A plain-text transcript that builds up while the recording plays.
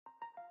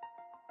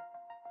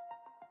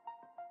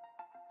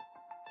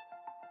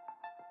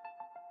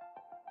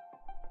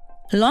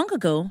Long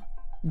ago,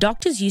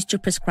 doctors used to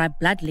prescribe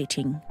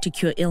bloodletting to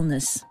cure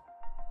illness,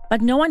 but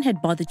no one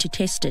had bothered to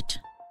test it.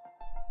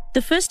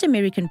 The first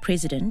American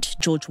president,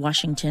 George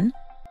Washington,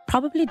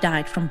 probably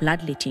died from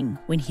bloodletting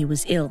when he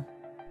was ill.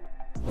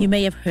 You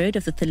may have heard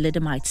of the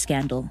thalidomide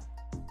scandal.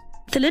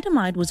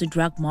 Thalidomide was a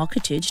drug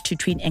marketed to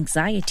treat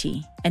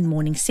anxiety and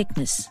morning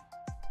sickness,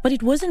 but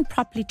it wasn't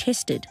properly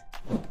tested.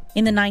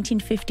 In the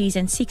 1950s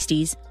and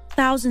 60s,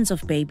 thousands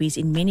of babies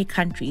in many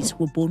countries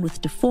were born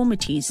with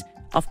deformities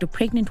after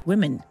pregnant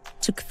women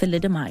took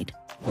thalidomide.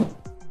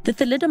 The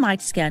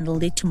thalidomide scandal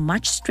led to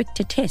much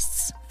stricter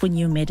tests for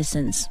new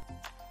medicines.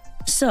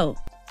 So,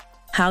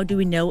 how do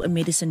we know a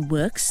medicine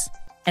works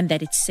and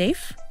that it's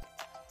safe?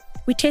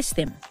 We test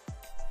them.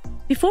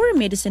 Before a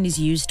medicine is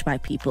used by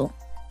people,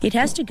 it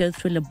has to go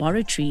through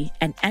laboratory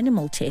and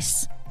animal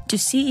tests to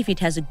see if it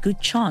has a good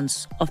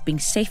chance of being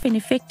safe and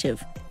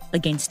effective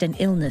against an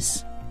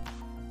illness.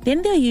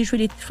 Then there are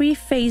usually 3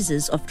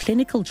 phases of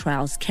clinical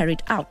trials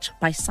carried out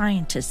by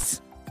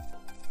scientists.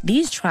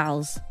 These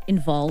trials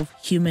involve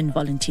human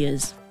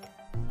volunteers.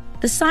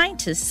 The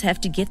scientists have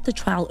to get the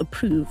trial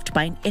approved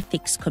by an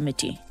ethics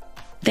committee.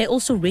 They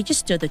also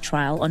register the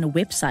trial on a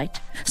website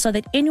so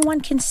that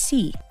anyone can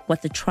see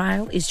what the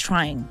trial is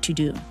trying to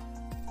do.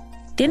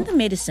 Then the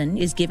medicine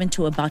is given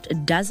to about a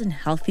dozen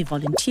healthy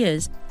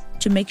volunteers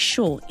to make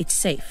sure it's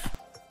safe.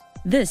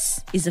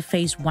 This is a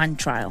phase 1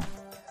 trial.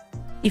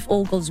 If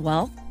all goes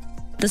well,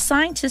 the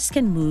scientists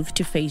can move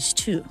to phase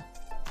 2.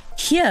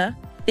 Here,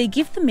 they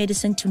give the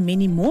medicine to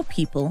many more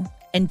people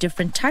and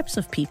different types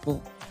of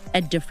people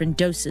at different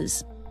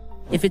doses.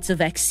 If it's a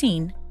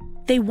vaccine,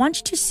 they want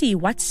to see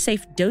what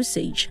safe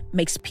dosage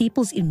makes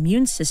people's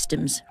immune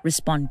systems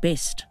respond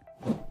best.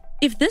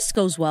 If this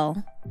goes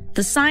well,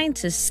 the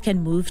scientists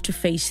can move to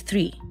phase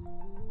 3.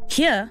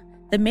 Here,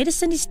 the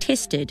medicine is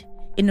tested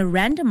in a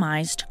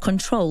randomized,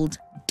 controlled,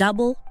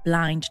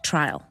 double-blind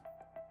trial.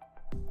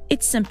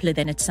 It's simpler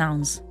than it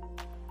sounds.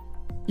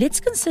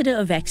 Let's consider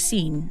a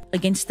vaccine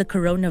against the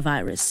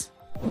coronavirus.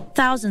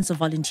 Thousands of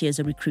volunteers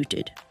are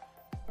recruited.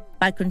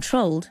 By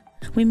controlled,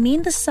 we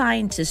mean the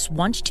scientists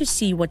want to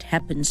see what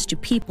happens to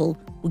people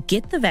who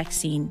get the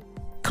vaccine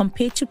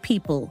compared to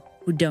people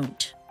who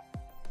don't.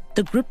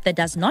 The group that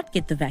does not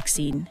get the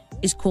vaccine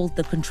is called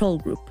the control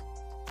group.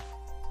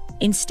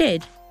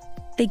 Instead,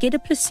 they get a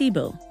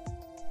placebo,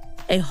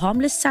 a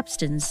harmless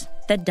substance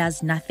that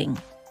does nothing.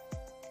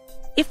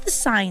 If the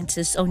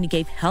scientists only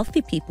gave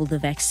healthy people the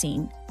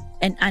vaccine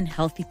and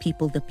unhealthy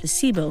people the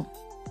placebo,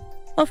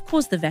 of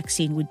course the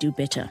vaccine would do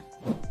better.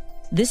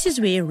 This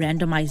is where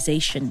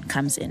randomization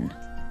comes in.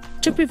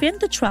 To prevent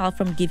the trial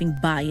from giving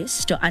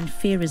biased or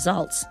unfair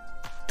results,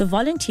 the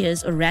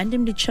volunteers are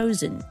randomly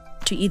chosen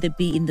to either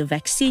be in the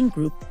vaccine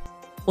group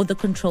or the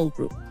control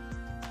group.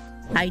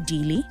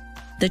 Ideally,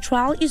 the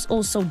trial is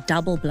also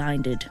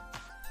double-blinded.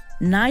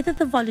 Neither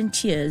the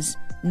volunteers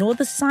nor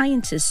the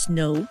scientists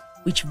know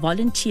which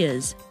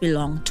volunteers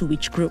belong to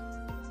which group.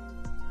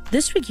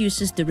 This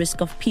reduces the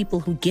risk of people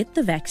who get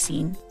the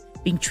vaccine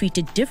being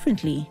treated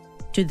differently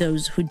to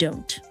those who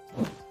don't.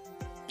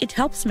 It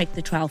helps make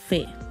the trial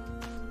fair.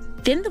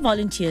 Then the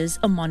volunteers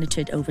are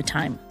monitored over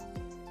time.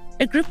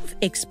 A group of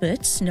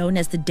experts, known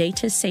as the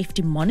Data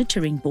Safety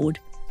Monitoring Board,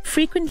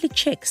 frequently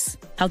checks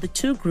how the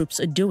 2 groups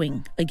are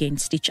doing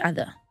against each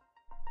other.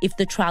 If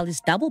the trial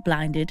is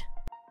double-blinded,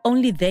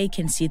 only they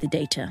can see the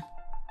data.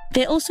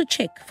 They also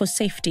check for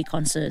safety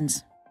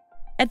concerns.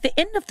 At the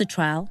end of the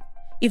trial,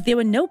 if there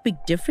were no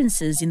big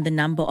differences in the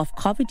number of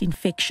COVID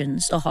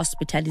infections or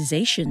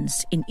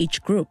hospitalizations in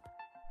each group,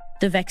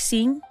 the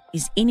vaccine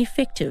is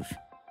ineffective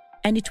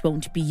and it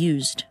won't be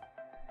used.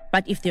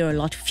 But if there are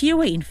a lot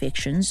fewer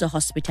infections or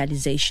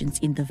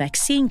hospitalizations in the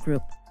vaccine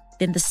group,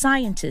 then the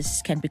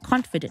scientists can be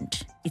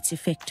confident it's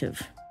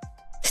effective.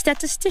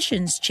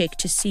 Statisticians check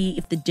to see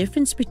if the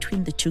difference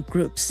between the 2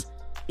 groups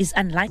is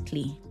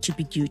unlikely to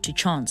be due to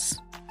chance.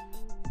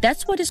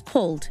 That's what is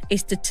called a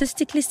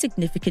statistically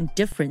significant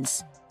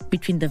difference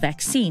between the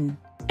vaccine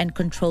and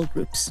control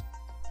groups.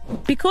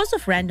 Because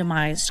of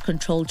randomized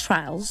controlled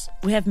trials,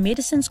 we have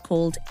medicines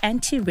called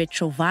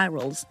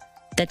antiretrovirals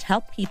that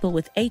help people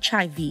with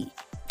HIV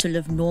to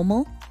live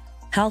normal,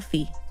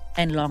 healthy,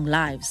 and long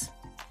lives.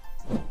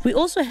 We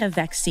also have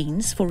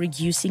vaccines for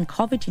reducing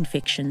COVID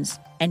infections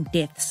and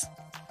deaths.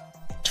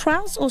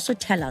 Trials also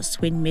tell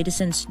us when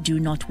medicines do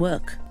not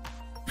work.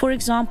 For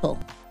example,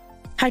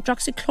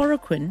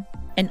 hydroxychloroquine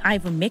and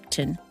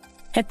ivermectin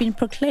have been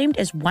proclaimed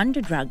as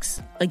wonder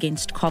drugs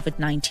against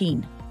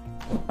COVID-19,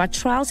 but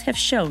trials have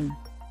shown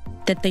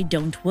that they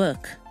don't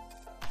work.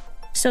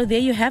 So there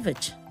you have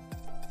it.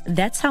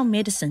 That's how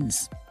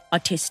medicines are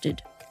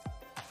tested.